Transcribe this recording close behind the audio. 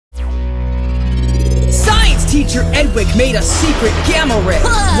teacher Edwick made a secret gamma ray.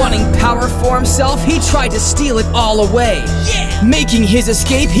 Wanting power for himself, he tried to steal it all away. Making his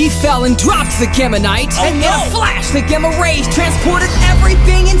escape, he fell and dropped the gamma knight. And in a flash, the gamma rays transported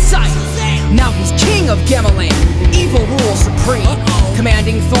everything in sight. Now he's king of Gamma Land, evil rules supreme,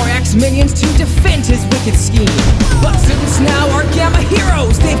 commanding Thorax minions to defend his wicked scheme. But students now are Gamma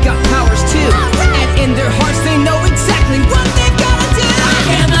heroes, they've got powers too, and in their hearts they know exactly what they